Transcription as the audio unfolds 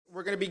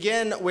We're going to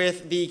begin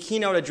with the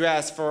keynote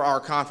address for our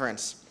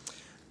conference.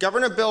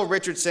 Governor Bill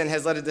Richardson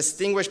has led a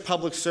distinguished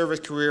public service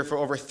career for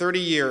over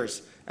 30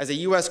 years as a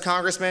U.S.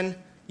 Congressman,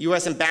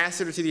 U.S.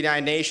 Ambassador to the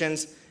United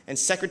Nations, and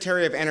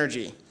Secretary of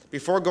Energy,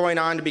 before going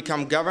on to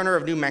become Governor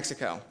of New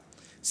Mexico.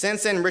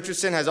 Since then,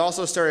 Richardson has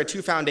also started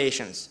two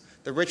foundations: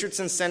 the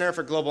Richardson Center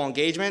for Global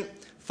Engagement,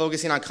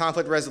 focusing on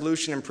conflict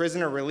resolution and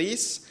prisoner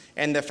release,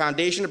 and the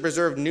Foundation to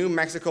Preserve New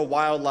Mexico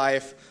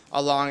Wildlife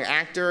alongside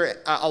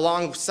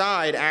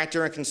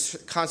actor and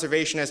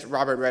conservationist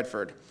Robert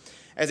Redford.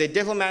 As a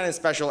diplomat and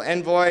special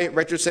envoy,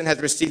 Richardson has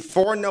received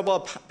 4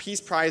 Nobel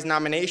Peace Prize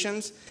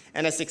nominations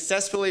and has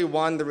successfully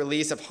won the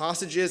release of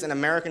hostages and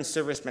American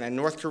servicemen in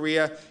North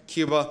Korea,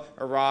 Cuba,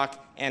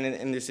 Iraq, and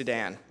in the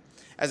Sudan.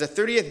 As a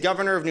 30th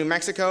governor of New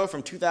Mexico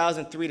from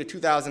 2003 to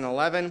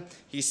 2011,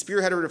 he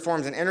spearheaded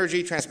reforms in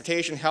energy,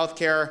 transportation,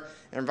 healthcare,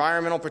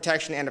 environmental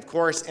protection, and of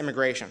course,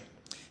 immigration.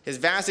 His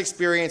vast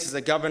experience as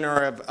a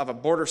governor of a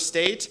border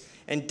state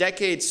and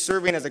decades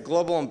serving as a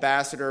global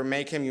ambassador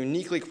make him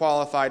uniquely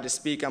qualified to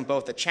speak on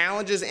both the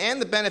challenges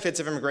and the benefits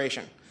of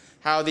immigration,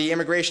 how the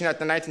Immigration Act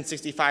of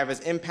 1965 has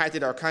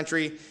impacted our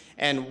country,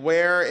 and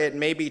where it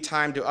may be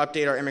time to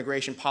update our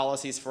immigration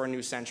policies for a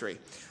new century.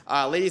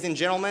 Ladies and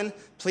gentlemen,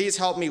 please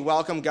help me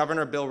welcome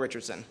Governor Bill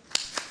Richardson.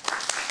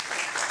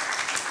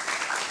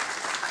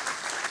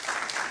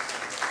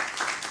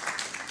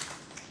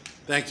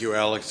 Thank you,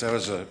 Alex. That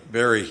was a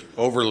very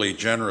overly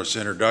generous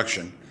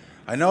introduction.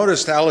 I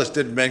noticed Alice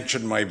did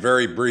mention my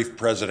very brief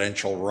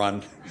presidential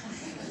run,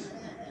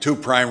 2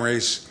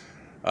 primaries,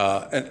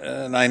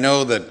 and I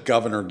know that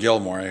Governor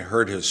Gilmore, I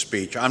heard his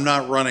speech. I'm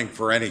not running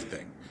for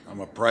anything. I'm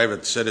a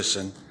private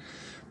citizen,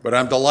 but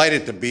I'm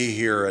delighted to be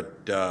here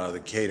at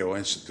the Cato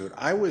Institute.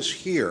 I was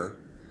here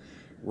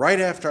right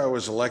after I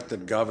was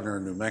elected governor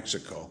of New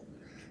Mexico,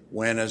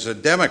 when as a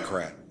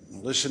Democrat,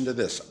 listen to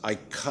this, I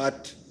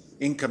cut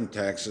income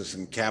taxes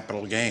and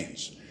capital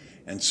gains.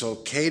 And so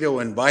Cato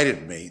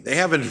invited me. They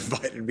haven't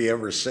invited me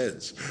ever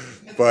since.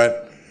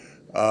 But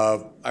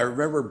I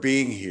remember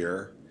being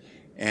here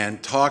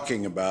and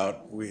talking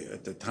about,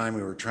 at the time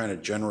we were trying to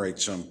generate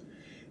some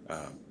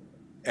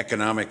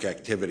economic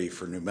activity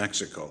for New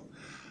Mexico.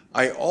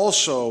 I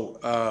also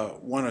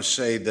want to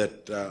say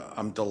that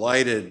I'm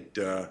delighted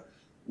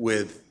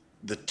with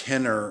the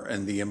tenor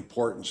and the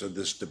importance of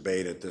this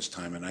debate at this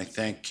time, and I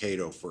thank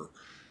Cato for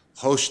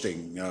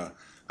hosting.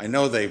 I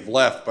know they've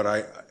left, but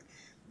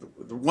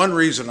the one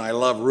reason I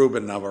love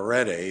Ruben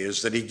Navarrete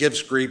is that he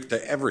gives grief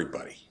to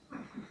everybody,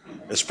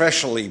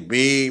 especially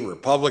me,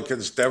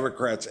 Republicans,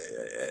 Democrats,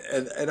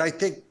 and I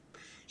think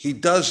he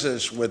does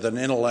this with an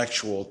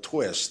intellectual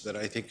twist that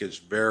I think is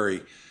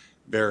very,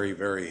 very,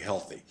 very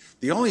healthy.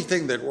 The only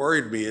thing that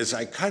worried me is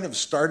I kind of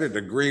started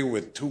agreeing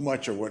with too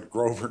much of what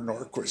Grover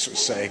Norquist was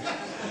saying,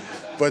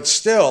 but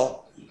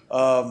still,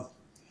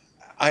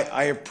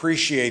 I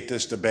appreciate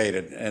this debate,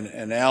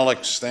 and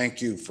Alex,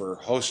 thank you for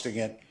hosting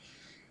it.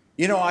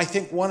 You know, I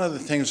think one of the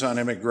things on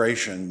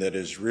immigration that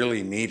is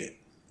really needed,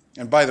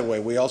 and by the way,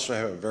 we also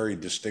have a very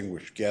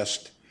distinguished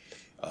guest,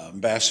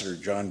 Ambassador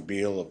John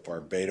Beale of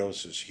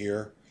Barbados is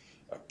here.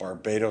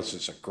 Barbados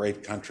is a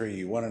great country.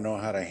 You want to know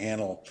how to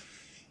handle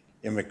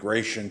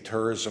immigration,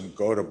 tourism,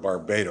 go to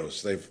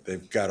Barbados.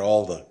 They've got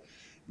all the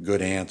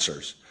good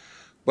answers.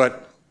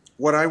 But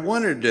what I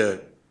wanted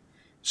to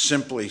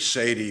simply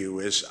say to you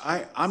is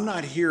I'm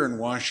not here in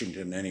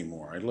Washington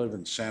anymore. I live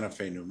in Santa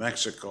Fe, New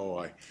Mexico.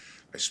 I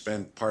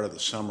spend part of the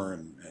summer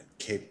at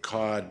Cape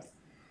Cod.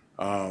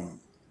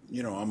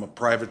 You know, I'm a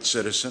private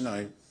citizen.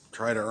 I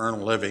try to earn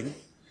a living,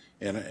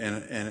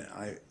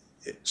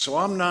 so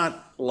I'm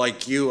not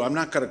like you. I'm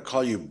not going to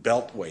call you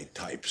beltway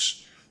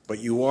types, but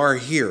you are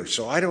here.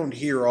 So I don't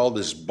hear all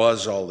this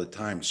buzz all the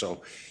time.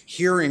 So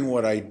hearing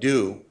what I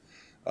do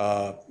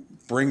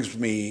brings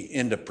me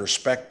into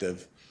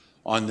perspective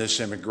on this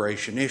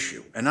immigration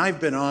issue. And I've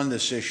been on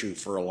this issue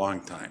for a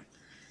long time.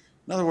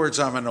 In other words,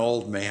 I'm an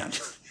old man.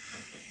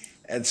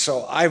 And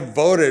so I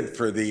voted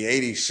for the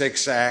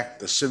 86 Act,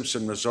 the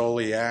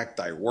Simpson-Mazzoli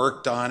Act. I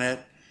worked on it.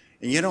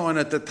 And and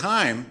at the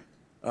time,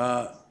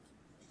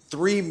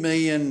 3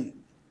 million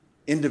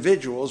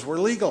individuals were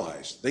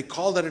legalized. They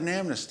called it an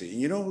amnesty. And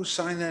you know who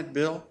signed that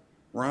bill?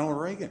 Ronald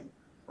Reagan.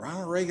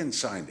 Ronald Reagan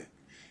signed it.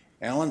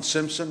 Alan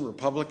Simpson,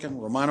 Republican,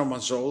 Romano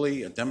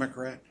Mazzoli, a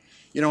Democrat.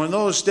 In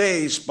those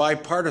days,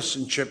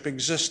 bipartisanship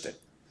existed.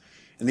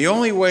 And the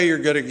only way you're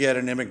going to get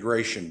an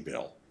immigration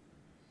bill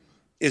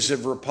is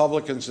if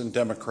Republicans and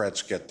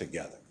Democrats get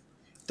together.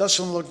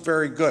 Doesn't look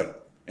very good.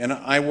 And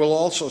I will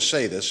also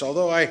say this,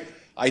 although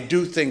I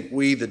do think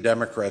we, the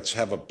Democrats,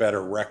 have a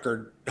better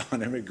record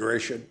on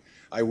immigration.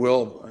 I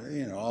will,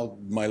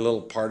 my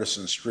little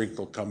partisan streak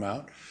will come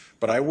out.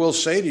 But I will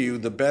say to you,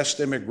 the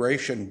best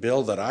immigration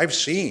bill that I've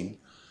seen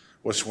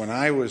was when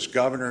I was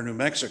governor of New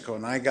Mexico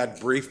and I got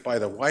briefed by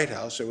the White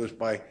House. It was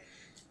by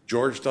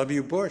George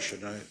W. Bush.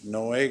 And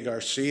Noe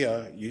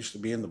Garcia used to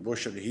be in the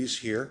Bush, and he's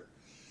here.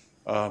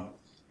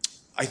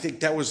 I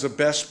think that was the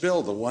best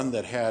bill, the one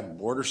that had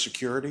border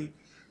security,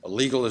 a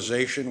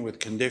legalization with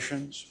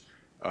conditions,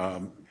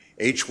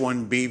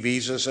 H-1B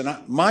visas. And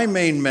my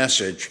main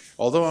message,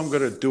 although I'm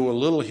going to do a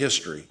little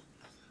history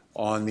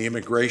on the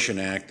Immigration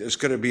Act, is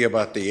going to be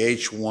about the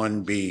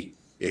H-1B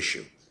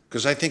issue,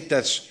 because I think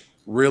that's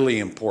really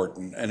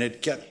important, and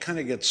it kind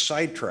of gets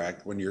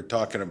sidetracked when you're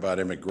talking about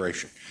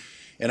immigration.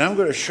 And I'm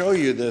going to show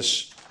you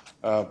this.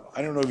 I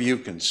don't know if you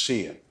can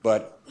see it,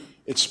 but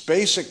it's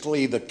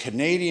basically the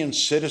Canadian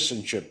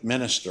citizenship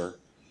minister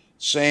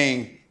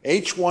saying,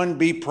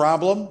 H-1B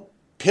problem,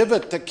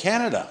 pivot to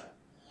Canada.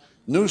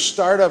 New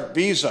startup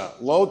visa,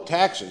 low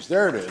taxes.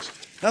 There it is.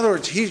 In other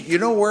words, you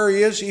know where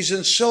he is? He's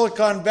in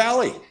Silicon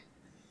Valley.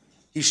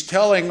 He's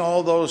telling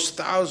all those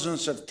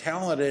thousands of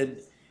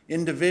talented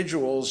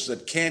individuals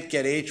that can't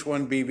get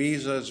H-1B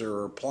visas or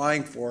are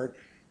applying for it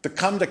to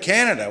come to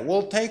Canada.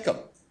 We'll take them.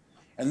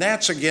 And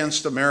that's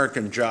against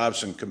American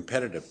jobs and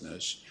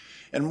competitiveness.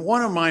 And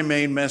one of my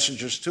main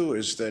messages, too,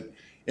 is that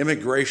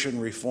immigration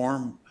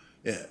reform,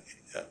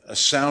 a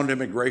sound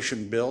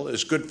immigration bill,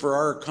 is good for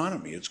our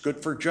economy. It's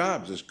good for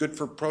jobs. It's good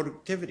for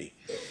productivity.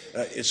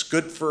 It's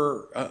good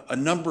for a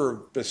number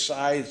of,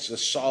 besides the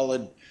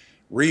solid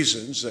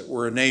reasons that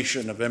we're a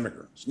nation of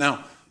immigrants.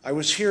 Now, I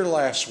was here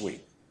last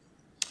week,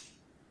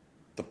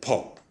 the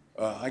Pope.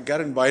 I got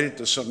invited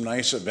to some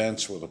nice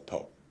events with the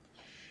Pope.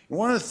 And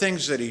one of the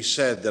things that he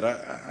said that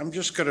I'm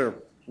just going to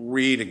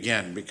read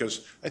again,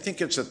 because I think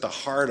it's at the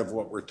heart of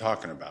what we're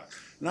talking about.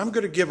 And I'm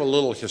going to give a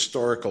little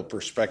historical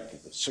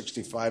perspective. The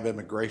 65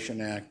 Immigration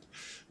Act.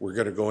 We're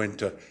going to go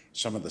into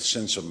some of the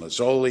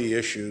Cinza-Mazzoli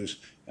issues.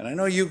 And I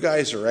know you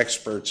guys are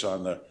experts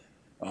on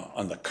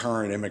the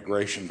current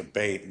immigration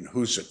debate and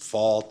who's at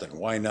fault and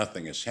why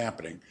nothing is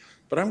happening.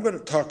 But I'm going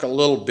to talk a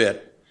little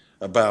bit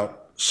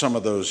about some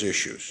of those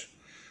issues.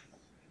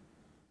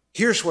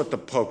 Here's what the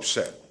Pope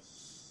said.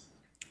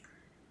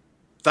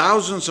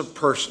 Thousands of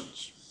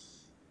persons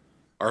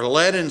are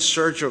led in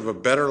search of a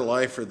better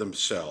life for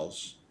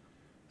themselves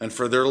and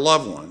for their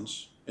loved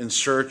ones in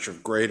search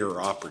of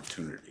greater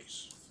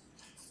opportunities.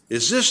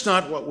 Is this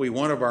not what we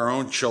want of our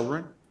own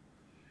children?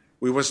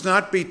 We must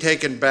not be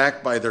taken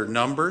back by their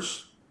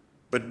numbers,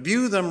 but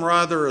view them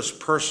rather as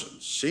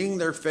persons, seeing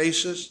their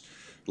faces,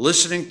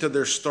 listening to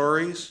their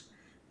stories,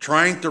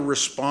 trying to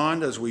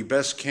respond as we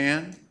best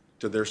can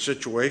to their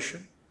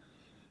situation.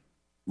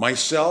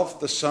 Myself,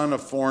 the son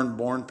of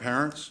foreign-born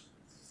parents,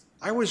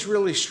 I was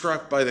really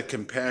struck by the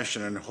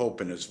compassion and hope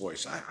in his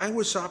voice. I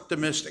was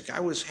optimistic. I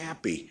was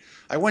happy.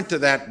 I went to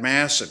that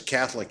Mass at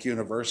Catholic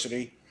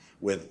University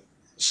with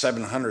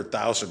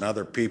 700,000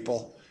 other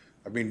people.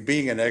 I mean,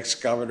 being an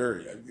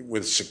ex-governor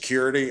with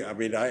security, I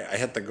mean, I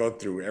had to go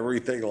through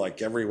everything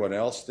like everyone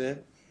else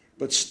did.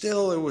 But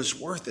still, it was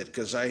worth it,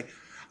 because I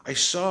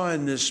saw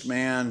in this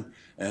man,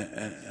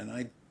 and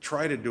I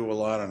try to do a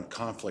lot on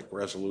conflict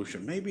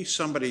resolution, maybe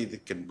somebody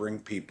that can bring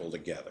people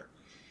together.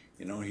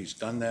 You know, he's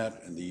done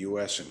that in the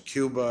U.S. and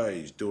Cuba.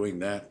 He's doing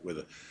that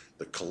with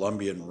the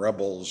Colombian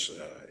rebels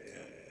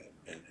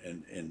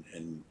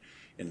in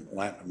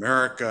Latin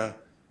America.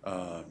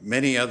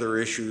 Many other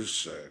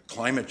issues,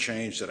 climate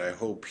change, that I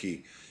hope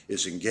he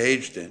is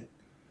engaged in.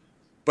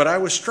 But I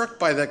was struck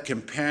by that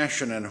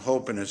compassion and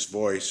hope in his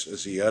voice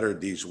as he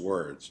uttered these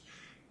words.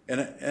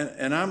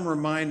 And I'm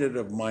reminded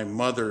of my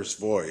mother's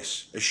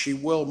voice as she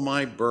willed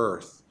my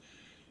birth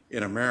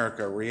in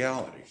America a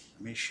reality.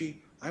 I mean,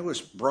 I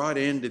was brought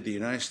into the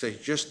United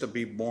States just to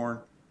be born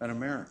an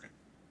American.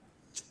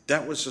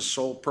 That was the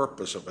sole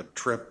purpose of a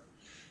trip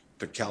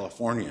to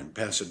California and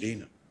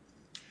Pasadena.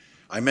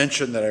 I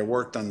mentioned that I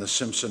worked on the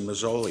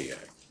Simpson-Mazzoli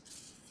Act.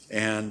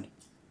 And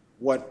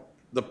what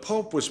the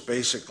Pope was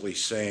basically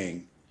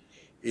saying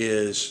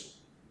is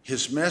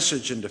his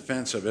message in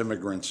defense of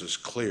immigrants is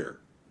clear.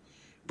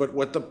 But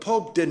what the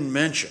Pope didn't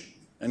mention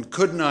and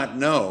could not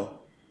know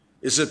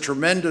is the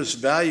tremendous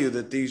value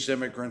that these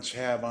immigrants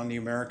have on the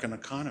American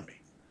economy.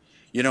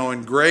 You know,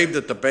 engraved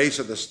at the base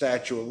of the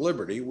Statue of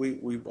Liberty,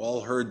 we've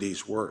all heard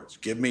these words.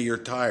 Give me your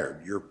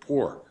tired, your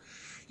poor,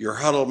 your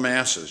huddled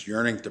masses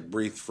yearning to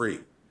breathe free.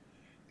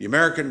 The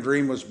American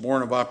dream was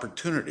born of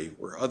opportunity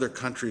where other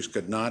countries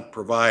could not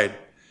provide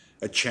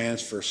a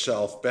chance for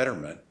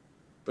self-betterment.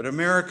 But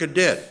America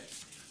did.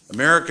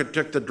 America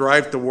took the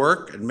drive to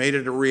work and made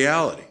it a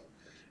reality,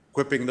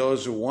 equipping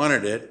those who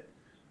wanted it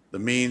the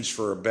means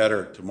for a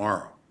better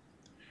tomorrow.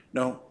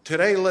 Now,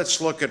 today let's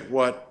look at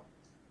what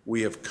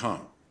we have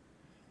come,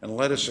 and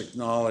let us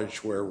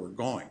acknowledge where we're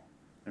going.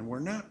 And we're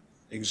not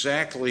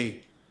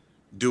exactly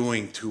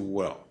doing too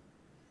well.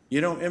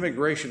 You know,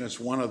 immigration is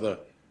one of the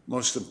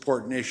most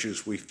important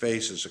issues we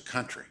face as a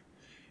country.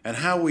 And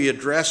how we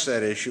address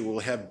that issue will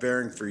have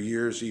bearing for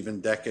years,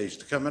 even decades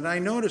to come. And I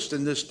noticed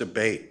in this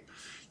debate,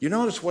 you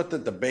notice what the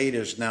debate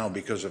is now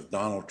because of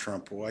Donald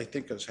Trump, who I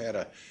think has had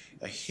a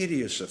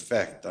hideous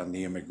effect on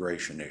the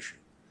immigration issue.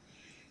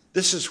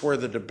 This is where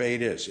the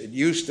debate is. It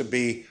used to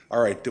be,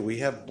 all right, do we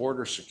have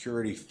border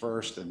security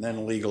first and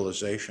then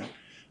legalization?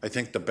 I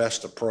think the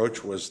best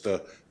approach was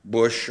the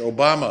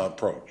Bush-Obama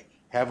approach.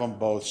 Have them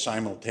both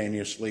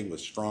simultaneously with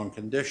strong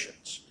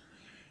conditions.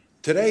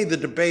 Today, the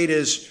debate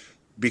is,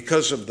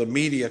 because of the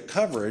media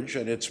coverage,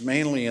 and it's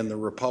mainly in the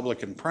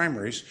Republican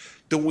primaries,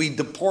 do we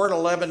deport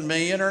 11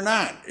 million or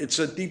not? It's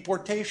a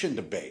deportation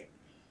debate.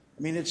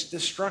 I mean, it's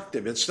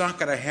destructive. It's not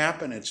going to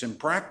happen. It's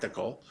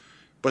impractical.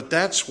 But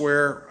that's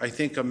where I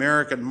think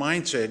American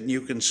mindset, and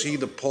you can see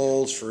the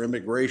polls for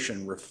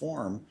immigration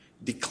reform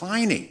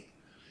declining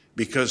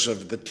because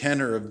of the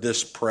tenor of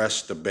this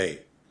press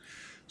debate.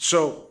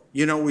 So,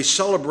 you know, we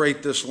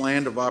celebrate this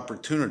land of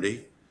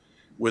opportunity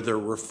with a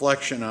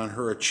reflection on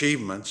her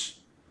achievements,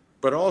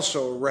 but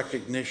also a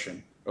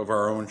recognition of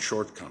our own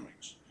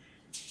shortcomings.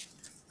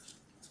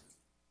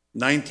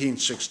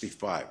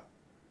 1965.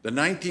 The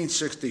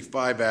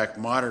 1965 Act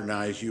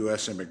modernized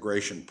U.S.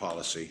 immigration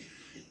policy,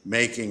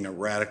 making a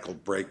radical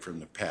break from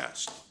the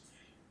past.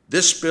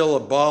 This bill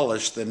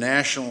abolished the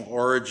national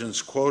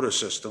origins quota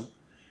system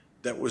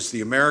that was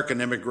the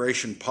American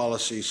immigration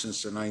policy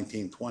since the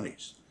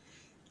 1920s.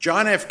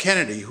 John F.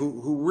 Kennedy,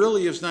 who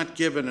really is not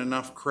given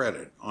enough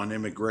credit on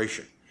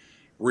immigration,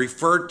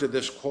 referred to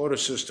this quota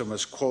system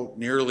as, quote,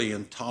 nearly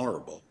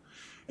intolerable,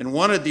 and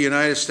wanted the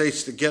United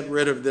States to get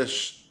rid of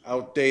this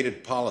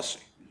outdated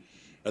policy.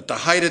 At the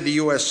height of the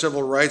U.S.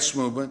 civil rights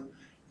movement,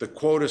 the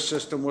quota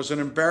system was an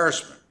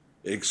embarrassment.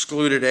 It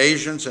excluded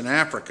Asians and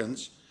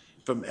Africans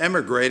from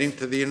emigrating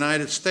to the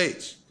United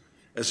States.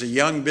 As a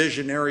young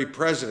visionary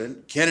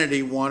president,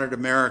 Kennedy wanted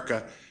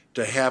America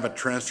to have a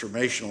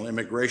transformational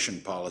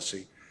immigration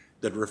policy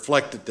that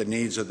reflected the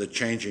needs of the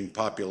changing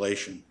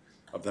population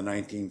of the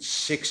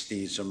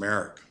 1960s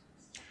America.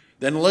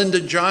 Then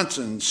Lyndon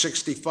Johnson, in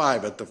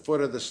 1965, at the foot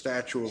of the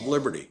Statue of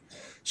Liberty,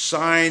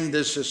 signed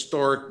this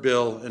historic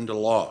bill into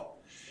law.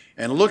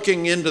 And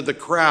looking into the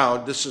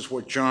crowd, this is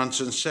what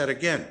Johnson said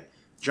again.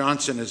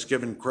 Johnson is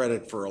given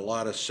credit for a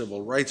lot of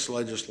civil rights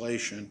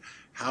legislation,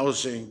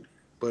 housing,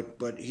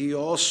 but he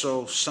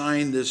also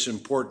signed this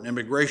important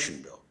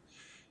immigration bill.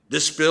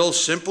 This bill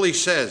simply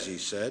says, he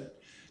said,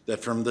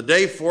 that from the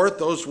day forth,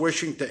 those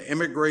wishing to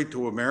immigrate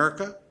to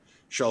America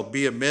shall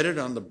be admitted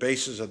on the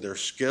basis of their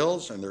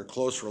skills and their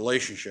close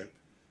relationship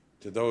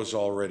to those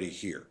already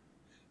here.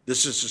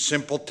 This is a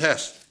simple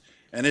test,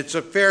 and it's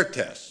a fair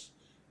test.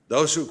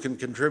 Those who can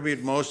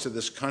contribute most to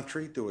this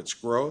country, to its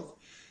growth,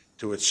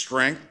 to its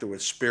strength, to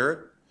its spirit,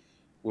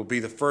 will be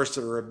the first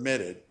that are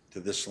admitted to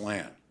this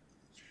land.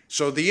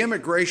 So the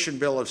immigration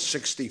bill of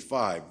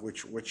 65,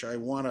 which I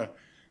want to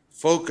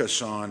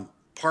focus on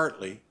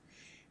partly,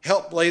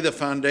 helped lay the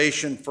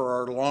foundation for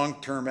our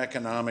long-term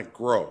economic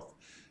growth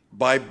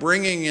by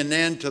bringing an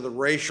end to the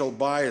racial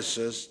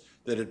biases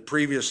that had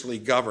previously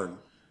governed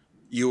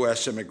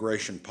U.S.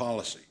 immigration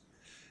policy.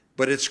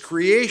 But its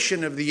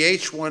creation of the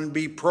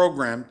H-1B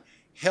program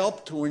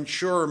helped to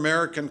ensure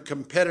American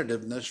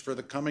competitiveness for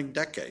the coming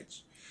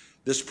decades.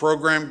 This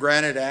program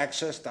granted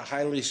access to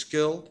highly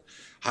skilled,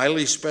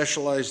 highly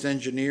specialized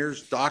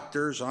engineers,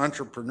 doctors,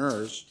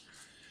 entrepreneurs,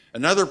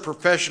 and other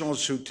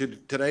professionals who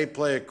today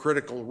play a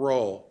critical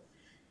role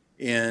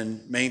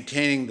in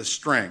maintaining the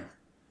strength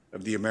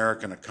of the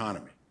American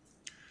economy.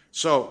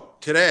 So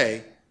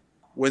today,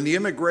 when the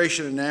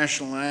Immigration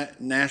and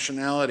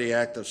Nationality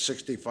Act of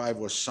 65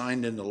 was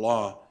signed into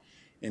law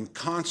in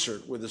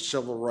concert with the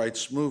civil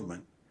rights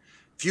movement,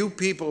 few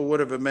people would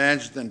have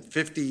imagined that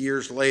 50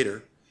 years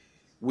later,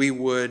 we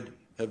would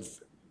have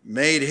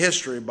made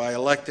history by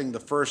electing the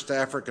first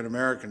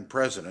African-American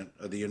president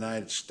of the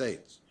United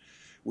States.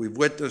 We've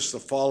witnessed the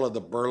fall of the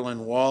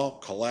Berlin Wall,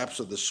 collapse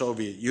of the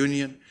Soviet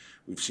Union.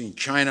 We've seen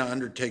China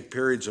undertake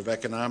periods of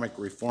economic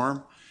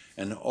reform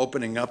and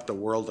opening up the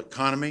world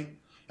economy.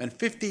 And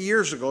 50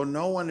 years ago,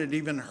 no one had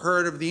even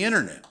heard of the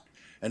internet.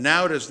 And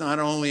now it is not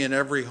only in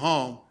every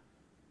home,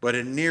 but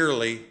in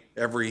nearly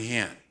every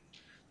hand.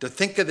 To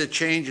think of the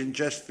change in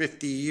just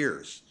 50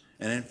 years,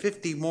 and in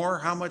 50 more,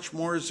 how much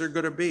more is there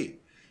going to be?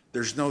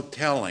 There's no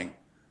telling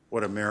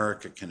what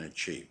America can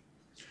achieve.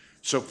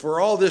 So for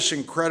all this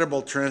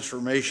incredible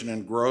transformation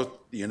and growth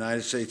the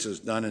United States has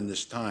done in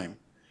this time,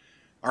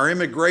 our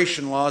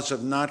immigration laws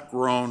have not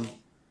grown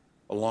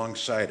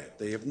alongside it.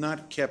 They have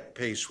not kept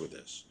pace with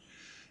this.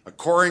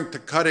 According to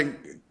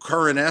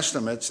current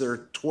estimates, there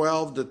are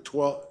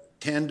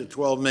 10 to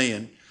 12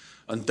 million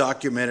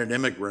undocumented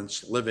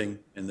immigrants living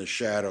in the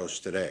shadows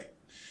today.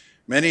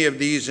 Many of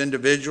these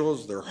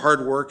individuals, they're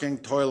hardworking,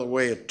 toil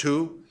away at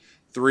 2,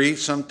 3,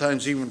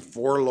 sometimes even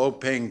 4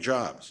 low-paying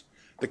jobs.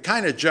 The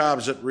kind of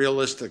jobs that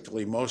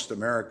realistically most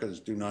Americans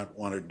do not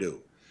want to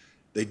do.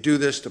 They do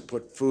this to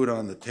put food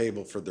on the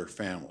table for their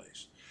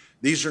families.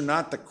 These are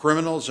not the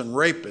criminals and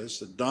rapists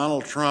that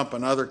Donald Trump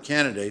and other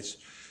candidates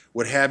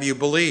would have you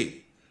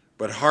believe,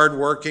 but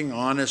hardworking,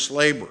 honest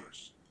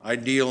laborers,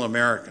 ideal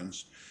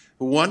Americans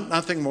who want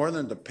nothing more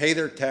than to pay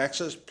their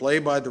taxes, play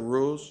by the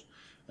rules,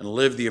 and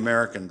live the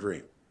American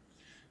dream.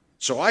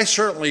 So I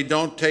certainly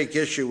don't take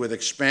issue with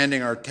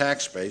expanding our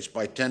tax base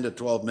by 10 to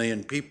 12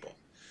 million people.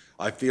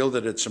 I feel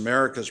that it's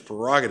America's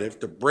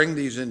prerogative to bring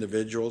these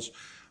individuals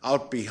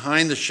out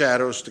behind the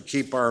shadows to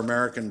keep our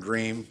American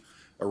dream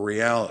a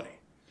reality.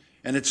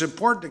 And it's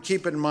important to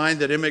keep in mind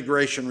that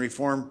immigration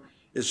reform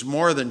is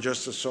more than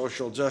just a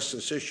social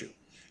justice issue.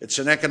 It's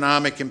an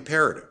economic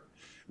imperative.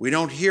 We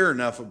don't hear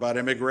enough about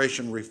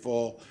immigration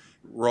reform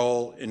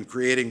role in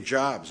creating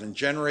jobs and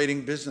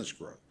generating business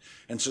growth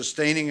and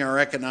sustaining our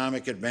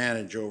economic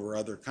advantage over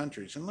other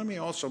countries. And let me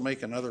also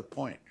make another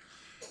point.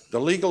 The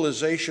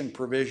legalization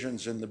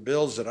provisions in the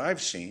bills that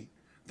I've seen,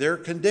 they're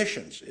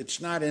conditions. It's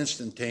not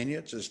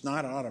instantaneous. It's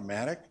not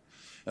automatic.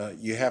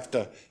 You have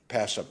to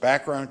pass a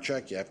background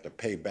check. You have to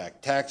pay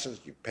back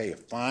taxes. You pay a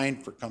fine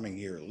for coming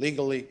here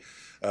illegally.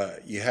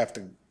 You have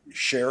to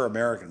share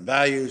American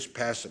values,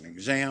 pass an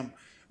exam.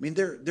 I mean,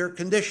 they're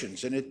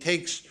conditions, and it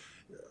takes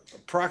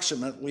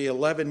approximately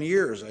 11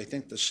 years. I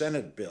think the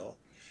Senate bill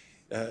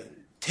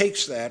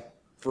takes that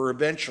for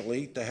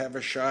eventually to have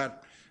a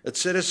shot at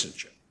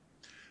citizenship.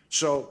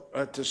 So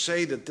to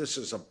say that this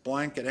is a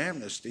blanket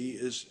amnesty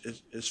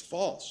is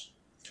false.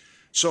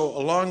 So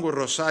along with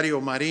Rosario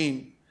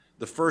Marin,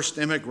 the first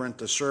immigrant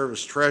to serve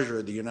as treasurer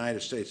of the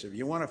United States, if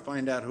you want to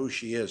find out who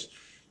she is,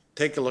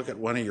 take a look at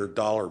one of your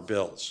dollar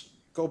bills.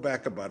 Go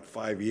back about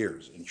 5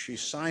 years, and she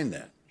signed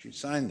that. She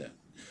signed that.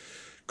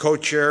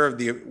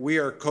 We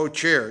are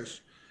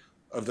co-chairs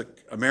of the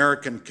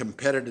American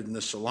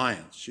Competitiveness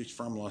Alliance. She's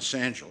from Los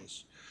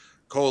Angeles.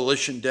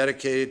 Coalition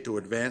dedicated to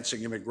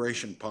advancing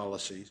immigration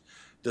policies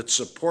that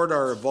support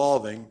our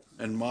evolving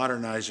and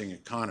modernizing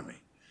economy.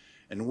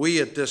 And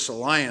we at this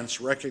alliance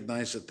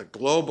recognize that the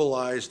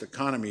globalized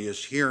economy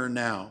is here and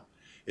now.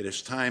 It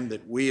is time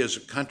that we as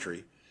a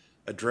country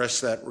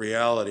address that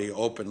reality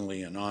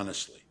openly and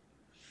honestly.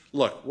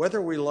 Look,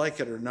 whether we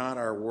like it or not,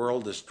 our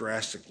world is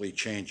drastically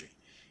changing.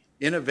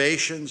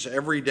 Innovations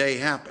every day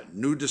happen.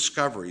 New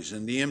discoveries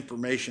in the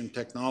information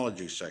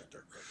technology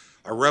sector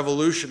are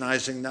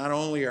revolutionizing not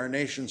only our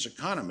nation's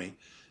economy,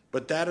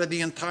 but that of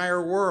the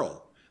entire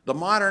world. The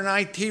modern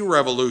IT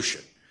revolution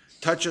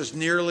touches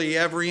nearly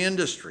every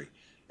industry,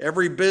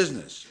 every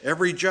business,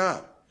 every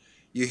job.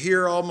 You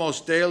hear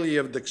almost daily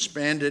of the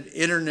expanded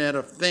Internet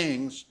of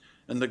Things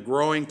and the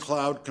growing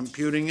cloud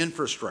computing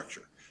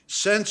infrastructure.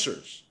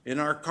 Sensors in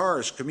our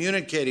cars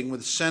communicating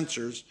with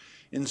sensors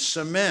in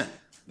cement.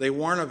 They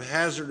warn of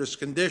hazardous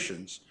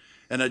conditions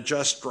and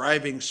adjust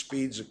driving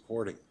speeds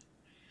accordingly.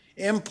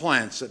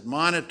 Implants that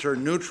monitor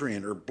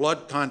nutrient or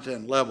blood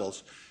content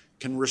levels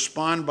can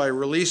respond by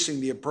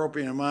releasing the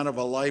appropriate amount of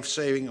a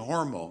life-saving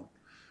hormone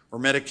or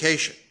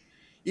medication.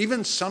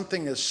 Even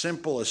something as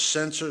simple as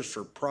sensors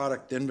for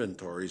product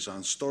inventories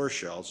on store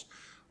shelves,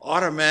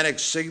 automatic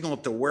signal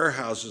to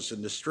warehouses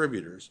and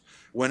distributors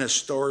when a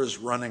store is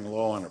running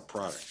low on a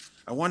product.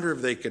 I wonder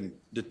if they can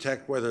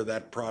detect whether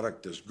that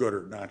product is good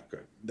or not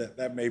good.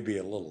 That may be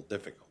a little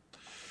difficult.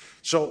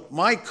 So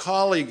my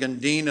colleague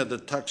and dean of the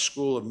Tuck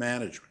School of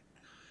Management,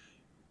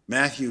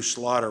 Matthew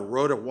Slaughter,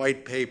 wrote a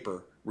white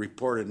paper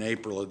report in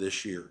April of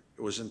this year.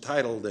 It was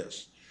entitled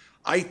this,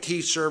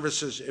 IT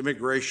Services,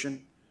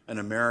 Immigration, and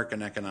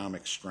American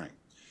Economic Strength.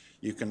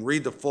 You can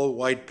read the full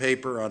white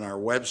paper on our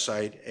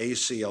website,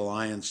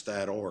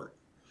 acalliance.org.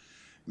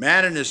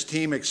 Matt and his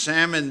team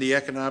examined the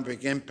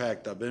economic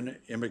impact of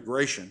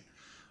immigration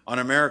on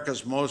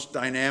America's most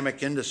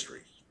dynamic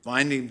industries,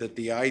 finding that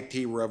the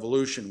IT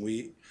revolution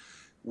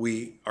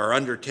we are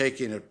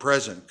undertaking at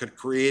present could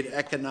create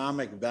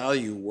economic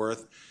value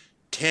worth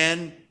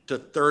 10 to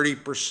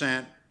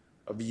 30%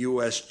 of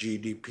U.S.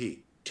 GDP,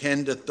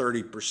 10 to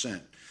 30%.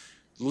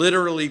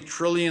 Literally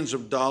trillions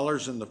of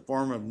dollars in the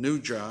form of new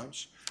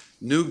jobs,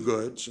 new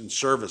goods and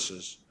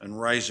services, and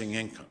rising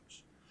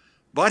incomes.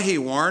 But he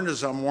warned,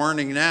 as I'm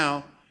warning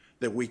now,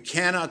 that we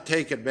cannot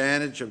take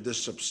advantage of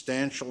this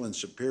substantial and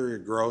superior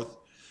growth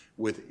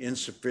with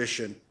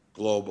insufficient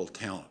global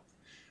talent.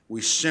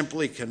 We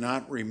simply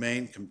cannot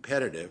remain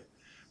competitive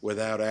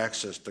without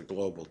access to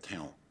global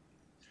talent.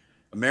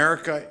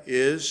 America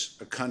is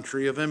a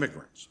country of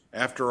immigrants.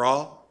 After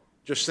all,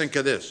 just think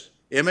of this.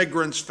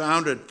 Immigrants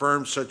founded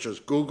firms such as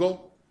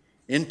Google,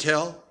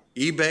 Intel,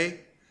 eBay,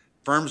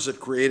 firms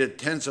that created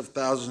tens of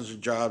thousands of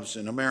jobs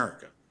in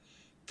America.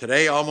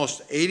 Today,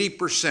 almost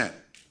 80%,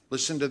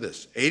 listen to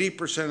this,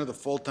 80% of the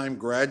full-time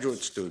graduate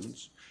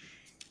students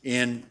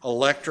in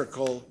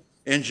electrical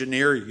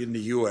engineering in the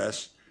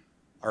U.S.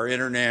 are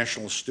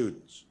international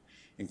students.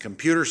 In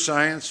computer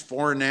science,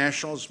 foreign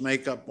nationals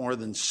make up more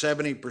than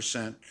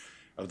 70%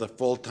 of the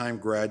full-time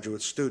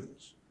graduate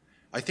students.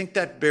 I think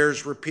that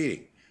bears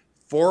repeating.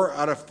 4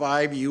 out of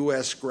 5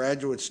 U.S.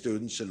 graduate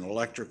students in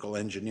electrical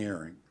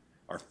engineering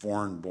are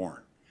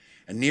foreign-born,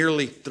 and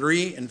nearly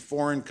 3 in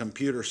 4 in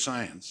computer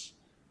science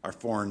are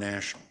foreign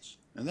nationals.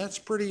 And that's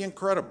pretty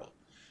incredible.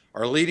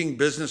 Our leading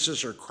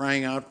businesses are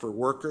crying out for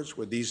workers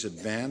with these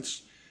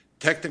advanced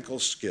technical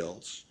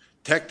skills,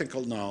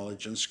 technical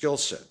knowledge, and skill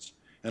sets.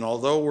 And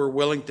although we're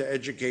willing to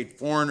educate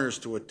foreigners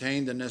to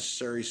attain the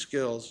necessary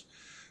skills,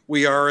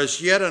 we are as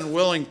yet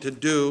unwilling to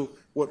do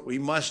what we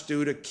must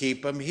do to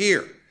keep them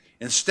here.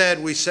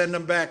 Instead, we send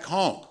them back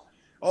home.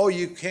 Oh,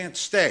 you can't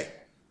stay.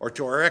 Or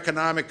to our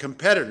economic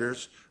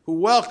competitors who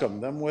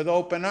welcome them with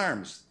open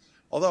arms.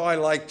 Although I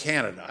like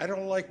Canada. I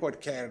don't like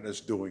what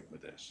Canada's doing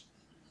with this.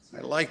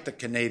 I like the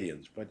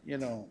Canadians, but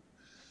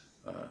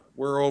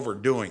we're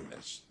overdoing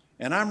this.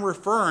 And I'm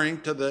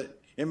referring to the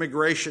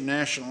Immigration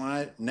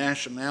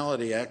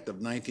Nationality Act of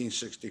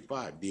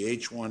 1965, the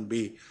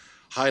H-1B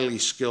Highly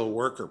Skilled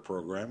Worker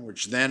Program,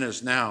 which then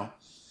is now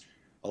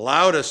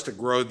allowed us to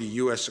grow the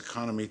U.S.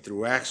 economy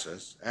through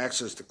access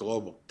to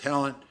global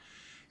talent,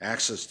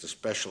 access to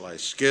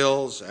specialized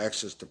skills,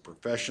 access to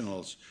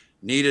professionals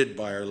needed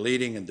by our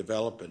leading and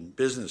developing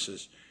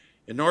businesses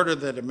in order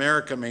that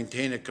America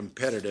maintain a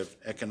competitive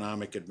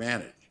economic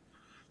advantage.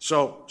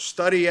 So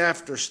study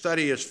after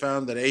study has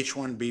found that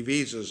H-1B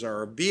visas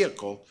are a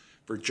vehicle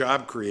for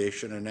job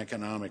creation and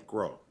economic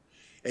growth.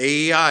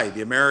 AEI,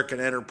 the American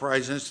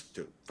Enterprise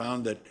Institute,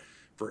 found that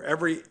for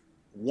every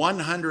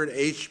 100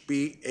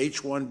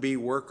 H-1B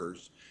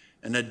workers,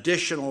 an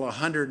additional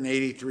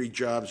 183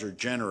 jobs are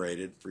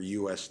generated for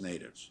U.S.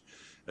 natives.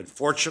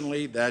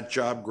 Unfortunately, that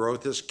job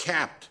growth is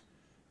capped.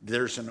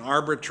 There's an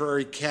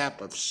arbitrary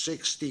cap of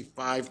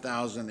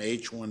 65,000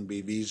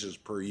 H-1B visas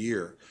per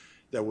year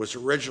that was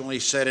originally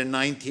set in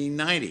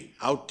 1990,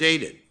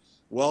 outdated,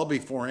 well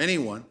before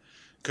anyone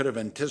could have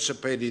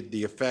anticipated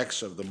the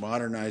effects of the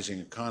modernizing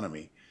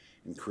economy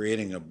in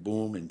creating a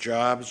boom in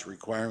jobs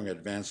requiring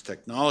advanced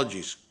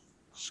technology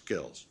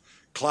skills,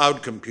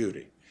 cloud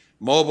computing,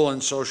 mobile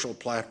and social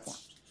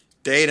platforms,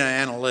 data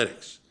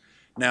analytics.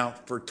 Now,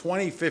 for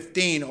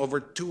 2015, over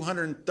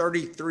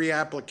 233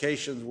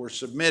 applications were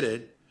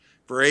submitted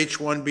for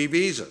H-1B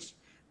visas,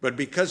 but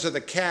because of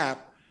the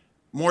cap,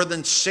 more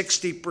than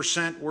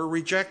 60% were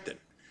rejected.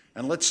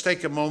 And let's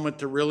take a moment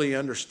to really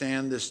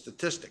understand this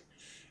statistic.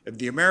 If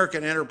the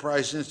American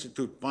Enterprise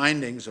Institute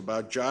findings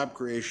about job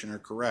creation are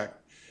correct,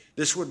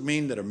 this would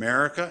mean that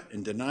America,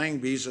 in denying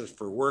visas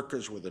for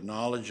workers with the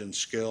knowledge and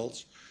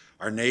skills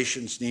our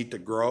nations need to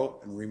grow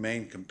and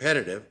remain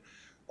competitive,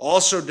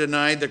 also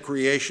denied the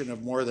creation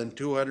of more than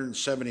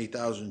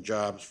 270,000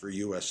 jobs for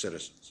U.S.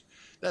 citizens.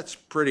 That's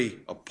pretty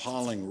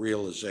appalling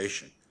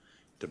realization,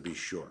 to be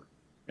sure.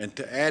 And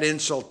to add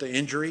insult to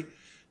injury,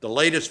 the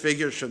latest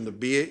figures from the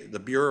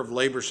Bureau of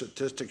Labor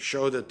Statistics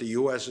show that the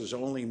U.S. is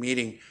only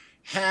meeting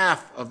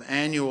half of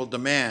annual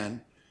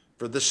demand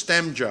for the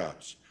STEM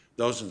jobs,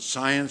 those in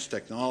science,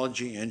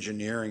 technology,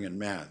 engineering, and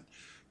math.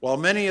 While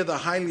many of the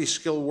highly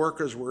skilled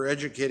workers we're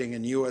educating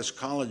in U.S.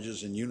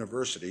 colleges and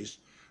universities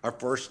are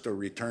forced to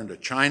return to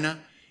China,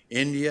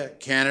 India,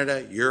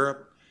 Canada,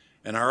 Europe,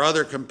 and our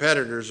other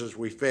competitors as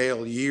we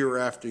fail year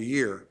after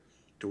year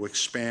to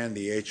expand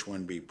the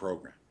H-1B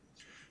program.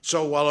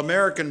 So while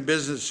American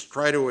businesses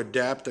try to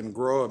adapt and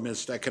grow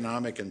amidst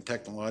economic and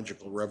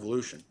technological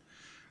revolution,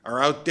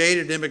 our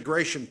outdated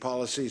immigration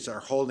policies are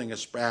holding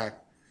us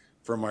back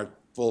from our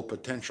full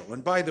potential.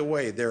 And by the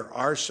way, there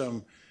are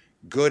some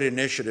good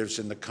initiatives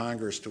in the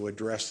Congress to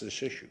address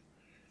this issue.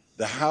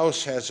 The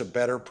House has a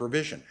better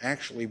provision,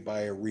 actually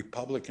by a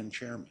Republican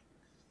chairman,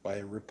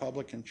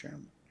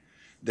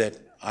 that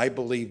I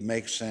believe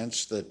makes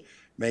sense, that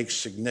makes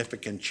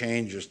significant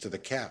changes to the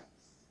cap.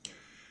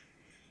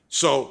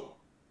 So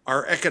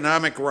our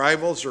economic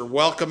rivals are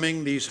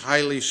welcoming these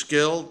highly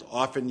skilled,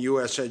 often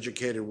U.S.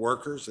 educated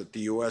workers that the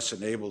U.S.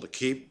 is able to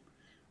keep,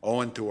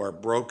 owing to our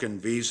broken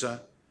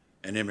visa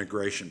and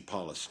immigration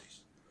policies.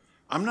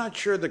 I'm not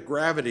sure the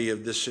gravity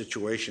of this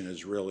situation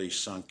has really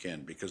sunk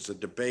in, because the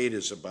debate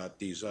is about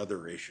these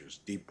other issues,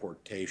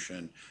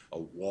 deportation, a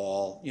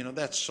wall. You know,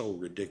 that's so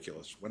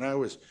ridiculous. When I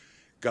was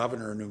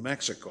governor of New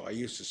Mexico, I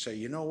used to say,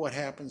 you know what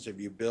happens if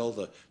you build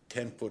a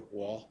 10-foot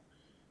wall?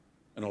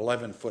 An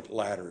 11-foot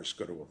ladder is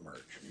going to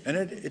emerge. And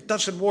it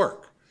doesn't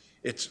work.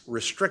 It's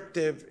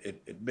restrictive.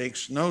 It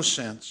makes no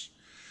sense.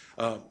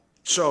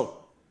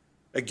 So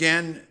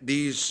again,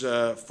 these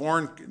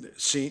foreign,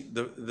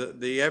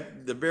 the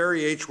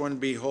very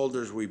H-1B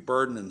holders we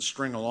burden and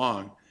string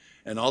along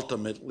and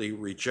ultimately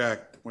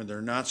reject when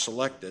they're not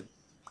selected,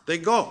 they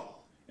go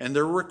and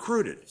they're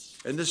recruited.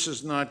 And this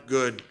is not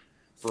good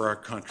for our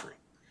country.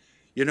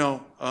 You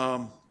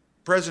know,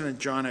 President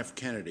John F.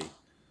 Kennedy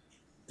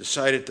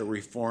decided to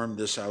reform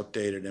this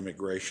outdated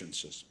immigration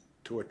system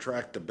to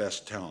attract the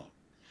best talent.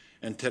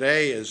 And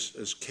today,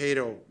 as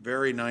Cato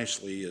very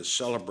nicely is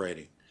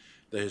celebrating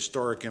the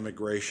Historic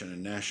Immigration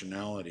and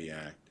Nationality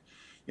Act,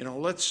 you know,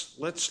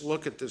 let's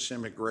look at this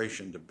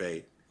immigration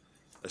debate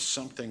as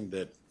something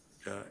that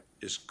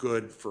is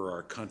good for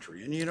our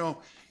country. And you know,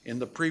 in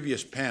the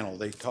previous panel,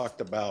 they talked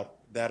about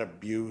that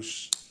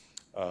abuse,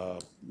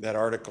 that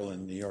article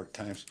in the New York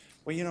Times.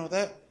 Well, you know,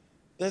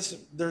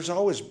 there's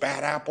always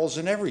bad apples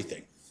in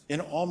everything. In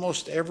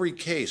almost every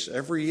case,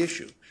 every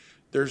issue,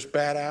 there's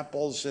bad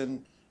apples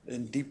in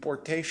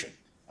deportation.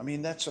 I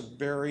mean, that's a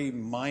very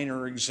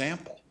minor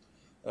example.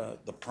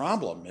 The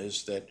problem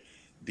is that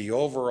the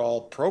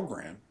overall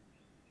program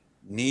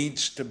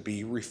needs to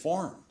be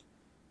reformed.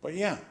 But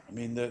yeah, I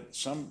mean,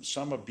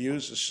 some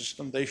abuse the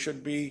system. They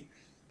should be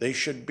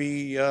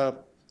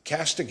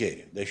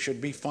castigated. They should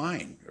be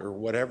fined or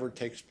whatever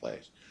takes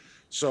place.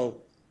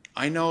 So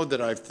I know that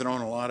I've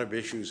thrown a lot of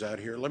issues out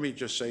here. Let me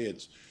just say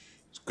it's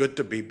good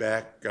to be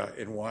back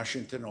in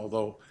Washington,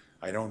 although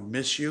I don't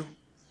miss you.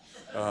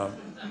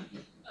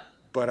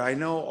 But I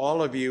know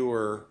all of you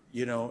are,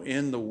 you know,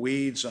 in the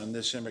weeds on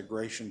this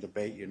immigration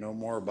debate. You know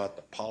more about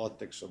the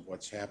politics of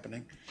what's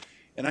happening.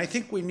 And I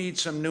think we need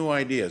some new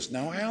ideas.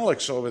 Now,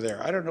 Alex over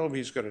there, I don't know if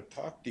he's going to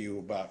talk to you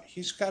about,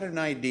 he's got an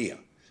idea.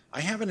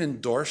 I haven't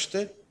endorsed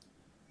it,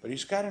 but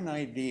he's got an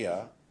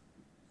idea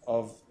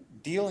of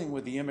dealing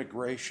with the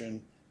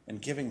immigration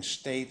and giving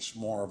states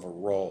more of a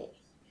role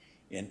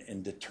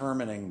in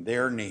determining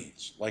their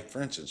needs. Like,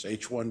 for instance,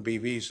 H-1B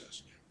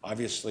visas.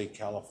 Obviously,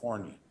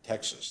 California,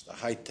 Texas, the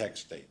high-tech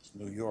states,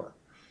 New York,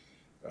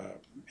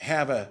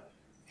 have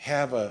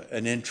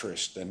an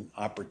interest and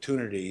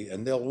opportunity,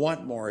 and they'll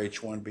want more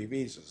H-1B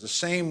visas. The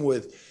same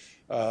with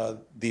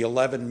the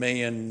 11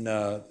 million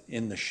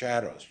in the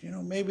shadows. You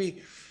know,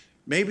 maybe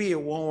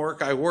it won't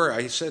work.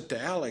 I said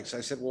to Alex, I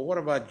said, well, what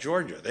about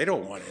Georgia? They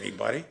don't want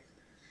anybody.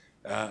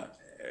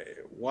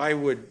 Why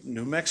would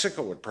New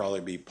Mexico would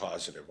probably be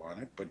positive on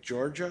it, but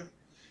Georgia?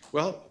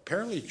 Well,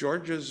 apparently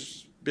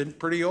Georgia's been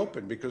pretty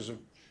open because of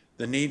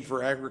the need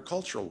for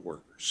agricultural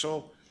workers.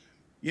 So,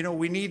 you know,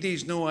 we need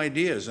these new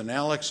ideas. And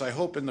Alex, I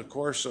hope in the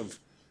course of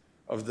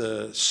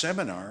the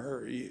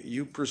seminar,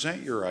 you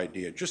present your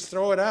idea. Just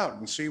throw it out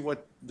and see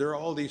what,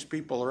 all these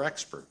people are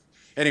expert.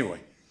 Anyway,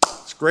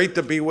 it's great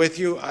to be with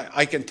you.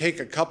 I can take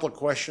a couple of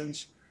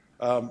questions.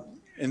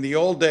 In the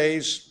old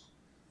days,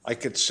 I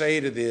could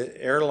say to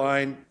the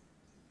airline,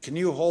 can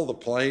you hold the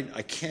plane?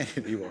 I can't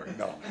anymore.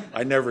 No,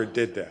 I never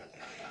did that.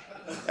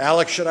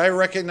 Alex, should I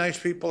recognize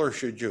people or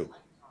should you?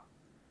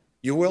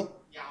 You will?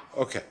 Yeah.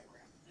 Okay.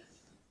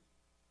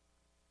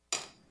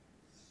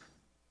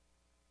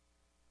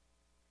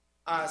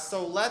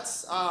 So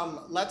let's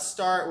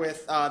start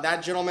with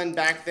that gentleman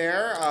back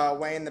there,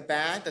 way in the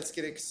back. Let's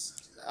get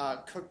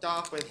cooked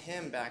off with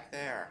him back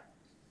there.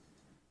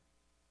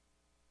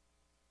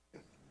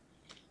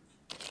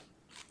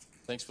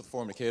 Thanks for the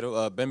forum,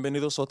 Nikedo.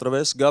 Bienvenidos otra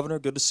vez. Governor,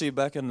 good to see you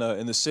back in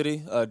the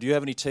city. Do you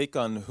have any take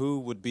on who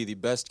would be the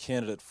best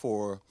candidate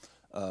for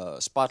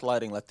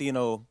spotlighting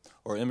Latino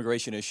or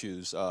immigration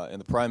issues in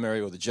the primary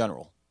or the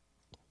general?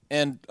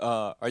 And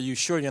are you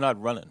sure you're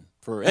not running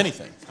for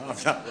anything? I'm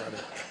not running.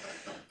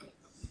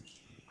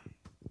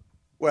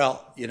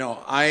 Well, you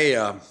know,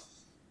 I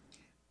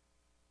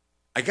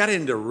got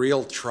into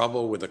real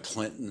trouble with the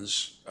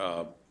Clintons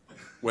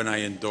when I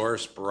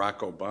endorsed Barack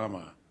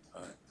Obama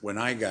when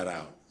I got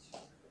out.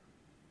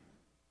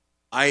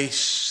 I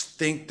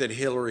think that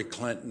Hillary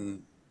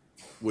Clinton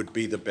would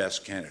be the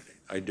best candidate.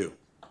 I do.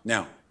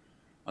 Now,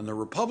 on the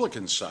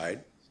Republican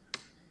side,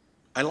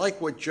 I like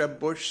what Jeb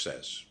Bush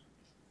says,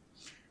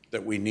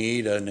 that we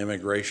need an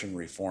immigration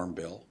reform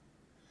bill.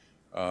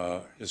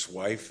 His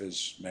wife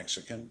is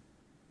Mexican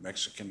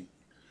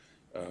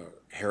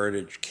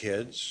heritage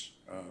kids.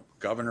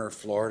 Governor of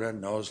Florida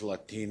knows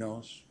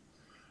Latinos.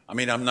 I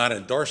mean, I'm not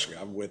endorsing,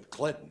 I'm with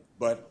Clinton,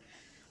 but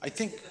I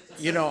think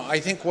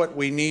what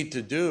we need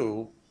to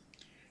do,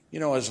 you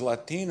know, as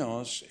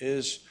Latinos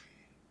is,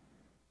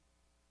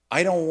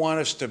 I don't want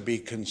us to be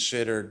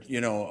considered,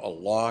 you know, a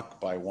lock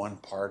by one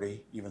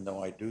party, even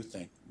though I do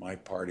think my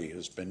party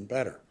has been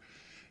better.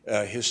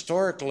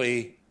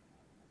 Historically,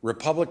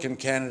 Republican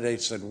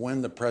candidates that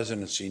win the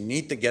presidency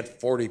need to get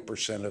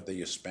 40% of the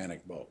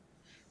Hispanic vote.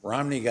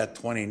 Romney got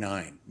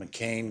 29,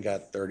 McCain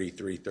got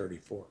 33,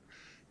 34.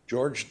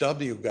 George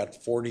W. got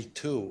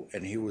 42,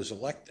 and he was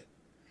elected.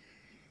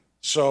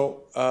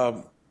 So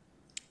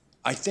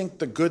I think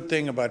the good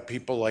thing about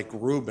people like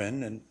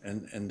Rubin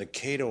and the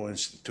Cato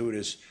Institute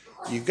is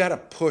you got to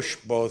push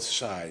both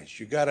sides.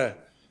 You got to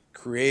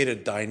create a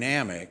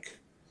dynamic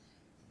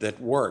that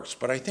works.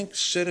 But I think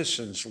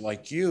citizens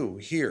like you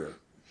here,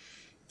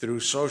 through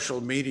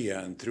social media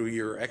and through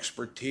your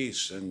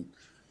expertise and,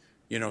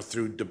 you know,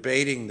 through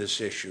debating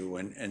this issue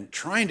and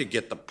trying to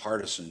get the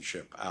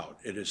partisanship out.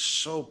 It is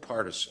so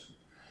partisan.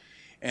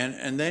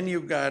 And then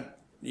you've got,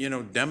 you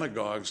know,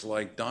 demagogues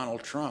like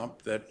Donald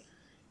Trump that,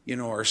 you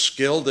know, are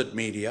skilled at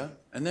media.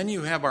 And then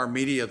you have our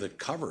media that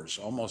covers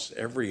almost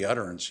every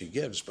utterance he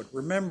gives. But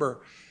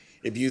remember,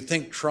 if you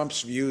think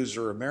Trump's views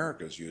are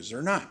America's views,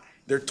 they're not.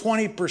 They're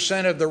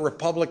 20% of the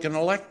Republican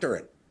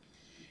electorate.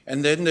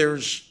 And then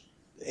there's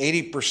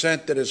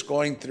 80% that is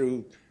going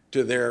through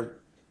to their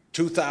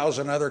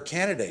 2,000 other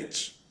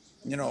candidates.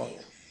 You know,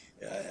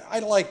 I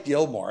like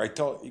Gilmore.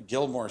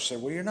 Gilmore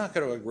said, well, you're not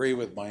going to agree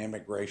with my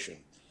immigration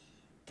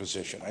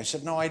position. I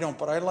said, no, I don't,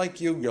 but I like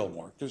you,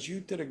 Gilmore, because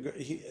you did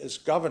as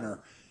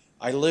governor,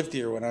 I lived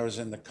here when I was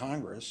in the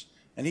Congress,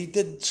 and he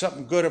did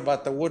something good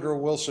about the Woodrow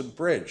Wilson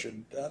Bridge,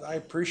 and I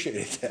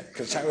appreciated that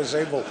because I was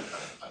able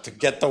to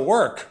get the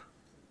work.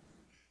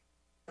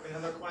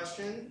 Another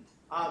question?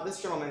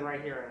 This gentleman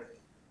right here.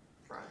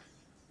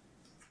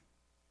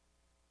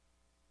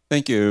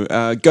 Thank you.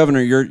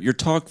 Governor, your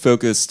talk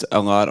focused a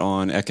lot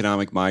on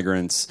economic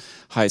migrants,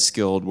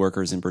 high-skilled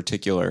workers in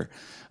particular.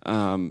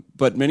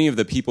 But many of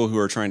the people who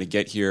are trying to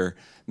get here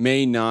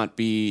may not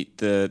be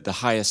the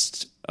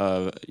highest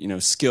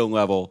skill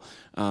level.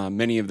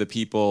 Many of the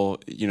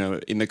people, you know,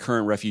 in the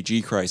current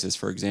refugee crisis,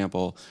 for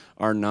example,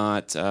 are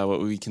not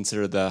what we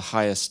consider the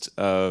highest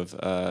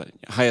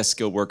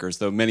skilled workers,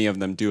 though many of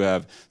them do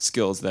have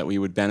skills that we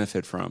would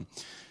benefit from.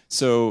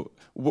 So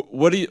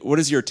what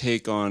is your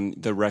take on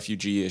the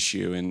refugee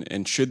issue,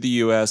 and should the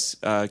U.S.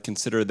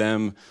 consider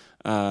them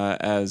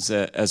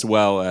as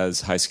well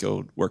as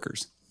high-skilled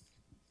workers?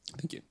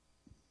 Thank you.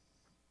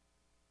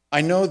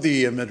 I know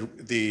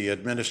the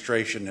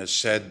administration has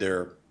said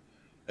they're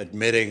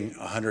admitting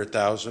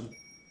 100,000.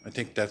 I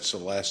think that's the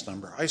last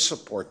number. I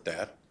support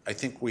that. I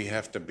think we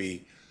have to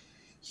be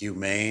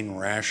humane,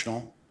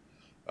 rational.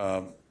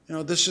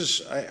 This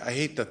is, I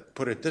hate to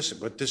put it this way,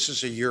 but this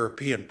is a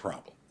European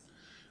problem.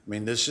 I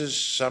mean, this is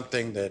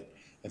something that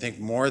I think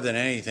more than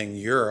anything,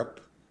 Europe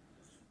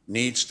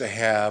needs to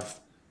have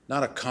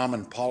not a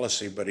common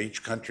policy, but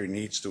each country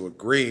needs to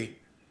agree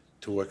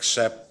to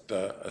accept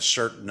a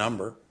certain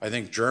number. I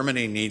think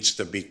Germany needs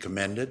to be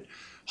commended.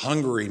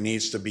 Hungary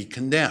needs to be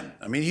condemned.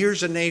 I mean,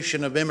 here's a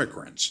nation of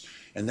immigrants,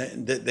 and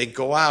they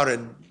go out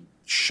and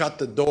shut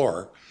the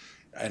door.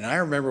 And I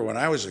remember when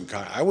I was in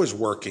college, I was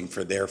working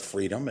for their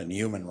freedom and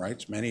human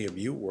rights. Many of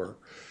you were.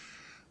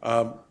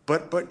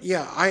 But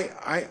yeah,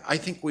 I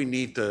think we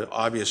need to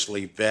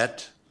obviously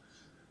vet,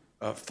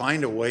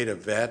 find a way to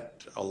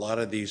vet a lot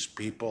of these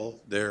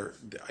people.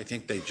 I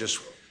think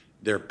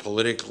they're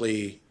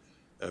politically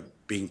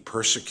being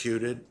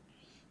persecuted.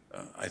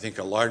 I think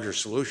a larger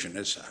solution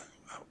is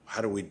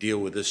how do we deal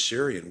with this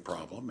Syrian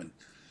problem? And,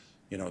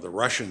 the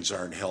Russians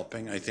aren't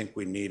helping. I think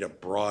we need a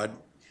broad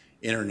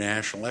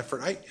international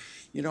effort.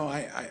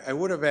 I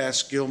would have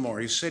asked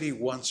Gilmore, he said he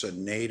wants a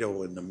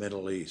NATO in the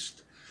Middle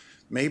East.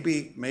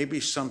 Maybe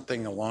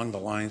something along the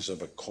lines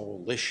of a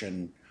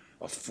coalition,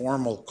 a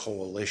formal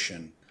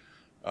coalition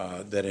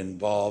that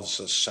involves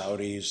the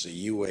Saudis,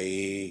 the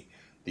UAE,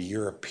 the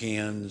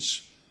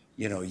Europeans,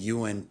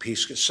 UN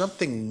peace,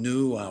 something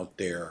new out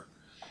there,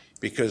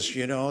 because,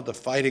 the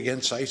fight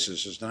against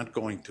ISIS is not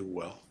going too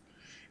well.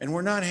 And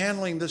we're not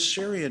handling the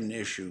Syrian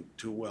issue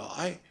too well.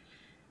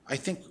 I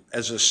think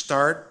as a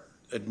start,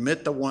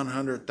 admit the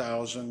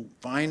 100,000,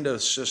 find a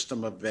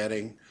system of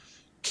vetting,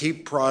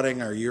 keep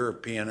prodding our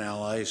European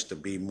allies to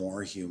be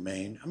more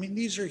humane. I mean,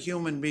 these are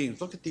human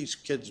beings. Look at these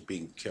kids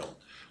being killed.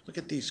 Look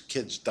at these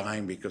kids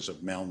dying because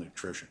of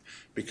malnutrition,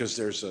 because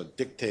there's a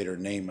dictator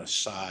named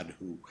Assad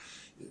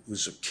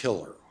who's a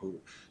killer.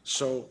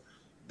 So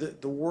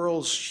the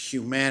world's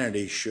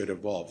humanity should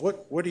evolve.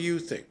 What do you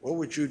think? What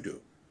would you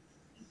do?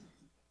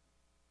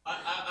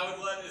 I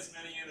would let as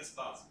many in as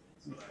possible.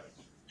 Is what I would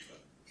do.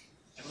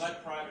 And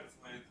let private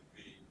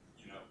philanthropy,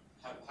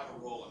 have a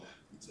role in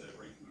that to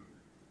bring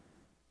movement.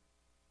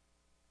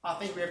 I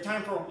think we have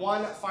time for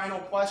one final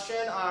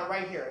question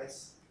right here.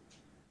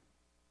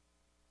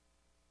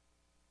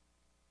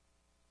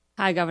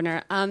 Hi,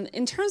 Governor.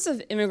 In terms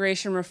of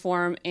immigration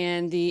reform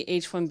and the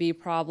H-1B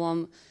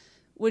problem,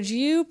 would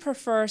you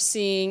prefer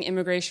seeing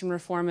immigration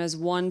reform as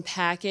one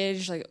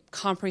package, like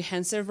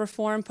comprehensive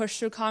reform pushed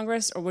through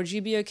Congress, or would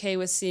you be okay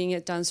with seeing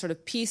it done sort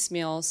of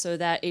piecemeal so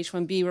that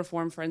H-1B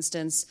reform, for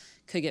instance,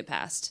 could get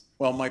passed?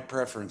 Well, my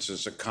preference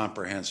is a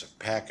comprehensive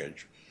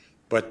package,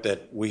 but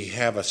that we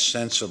have a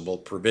sensible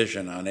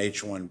provision on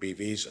H-1B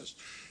visas.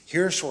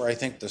 Here's where I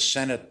think the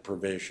Senate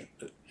provision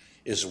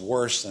is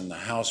worse than the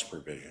House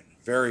provision,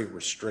 very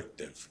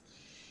restrictive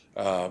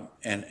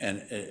and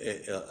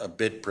a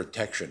bit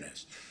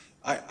protectionist.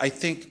 I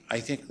think,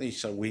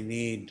 Lisa, we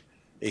need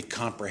a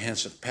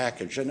comprehensive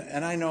package.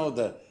 And I know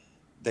that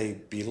they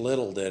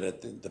belittled it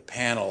at the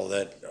panel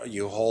that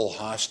you hold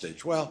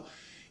hostage. Well,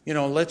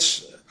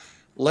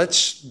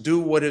 let's do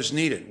what is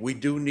needed. We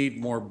do need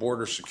more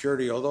border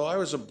security, although I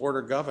was a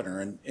border governor,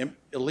 and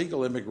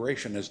illegal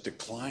immigration has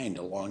declined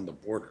along the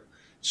border.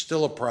 It's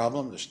still a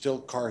problem. There's still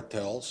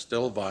cartels,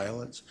 still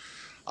violence.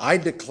 I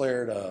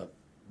declared a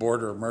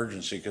border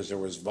emergency because there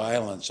was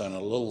violence on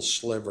a little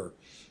sliver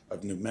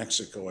of New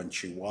Mexico and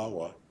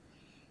Chihuahua.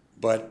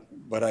 But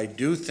I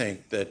do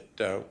think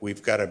that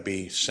we've got to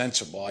be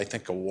sensible. I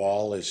think a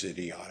wall is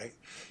idiotic.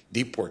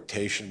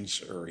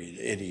 Deportations are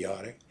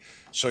idiotic.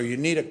 So you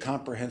need a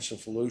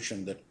comprehensive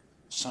solution that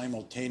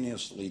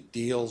simultaneously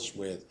deals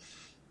with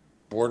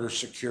border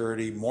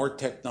security, more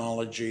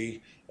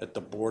technology at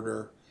the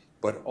border,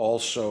 but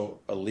also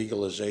a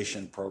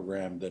legalization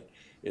program that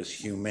is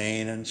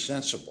humane and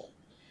sensible.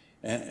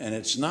 And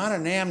it's not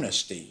an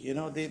amnesty.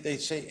 They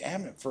say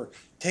amnesty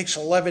takes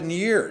 11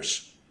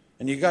 years,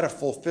 and you got to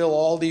fulfill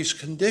all these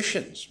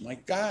conditions. My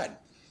God.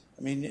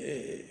 I mean,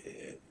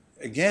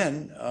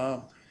 again,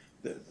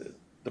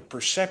 the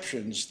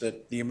perceptions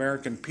that the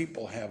American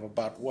people have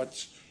about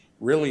what's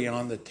really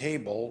on the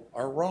table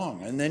are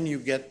wrong. And then you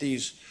get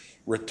these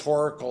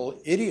rhetorical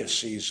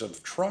idiocies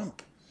of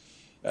Trump,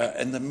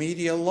 and the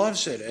media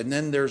loves it. And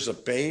then there's a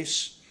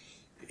base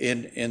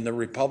in the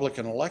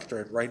Republican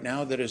electorate right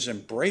now that is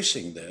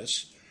embracing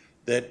this,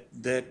 that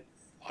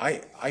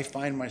I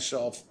find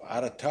myself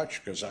out of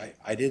touch because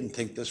I didn't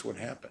think this would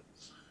happen.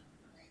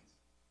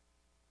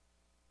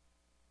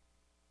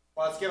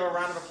 Well, let's give a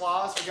round of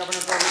applause for Governor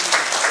Gordon.